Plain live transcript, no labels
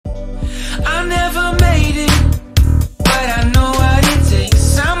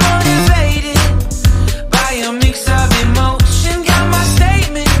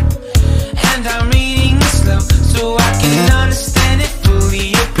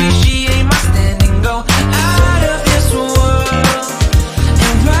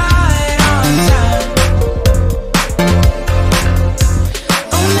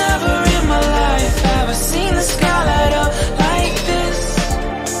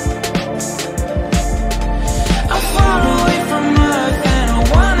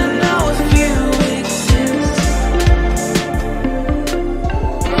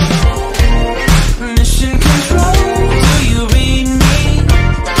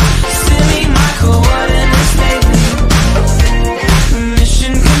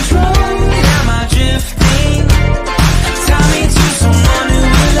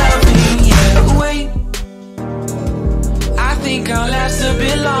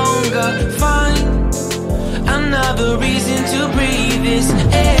find another reason to breathe this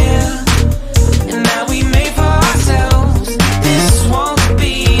air. And now we made for ourselves. This won't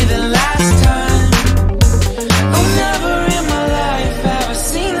be the last time. Oh, never in my life have I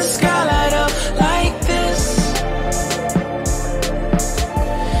seen the sky light up like this.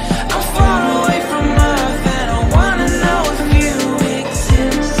 I'm far away from Earth and I wanna know if you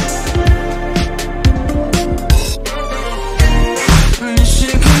exist.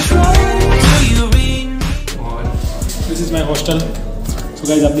 Mission control, do you read me? और this is my hostel. So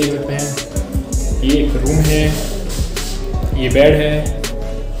guys आप देख सकते हैं ये एक room है, ये bed है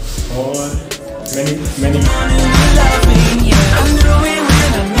और मैंने Loving, yeah, I'm doing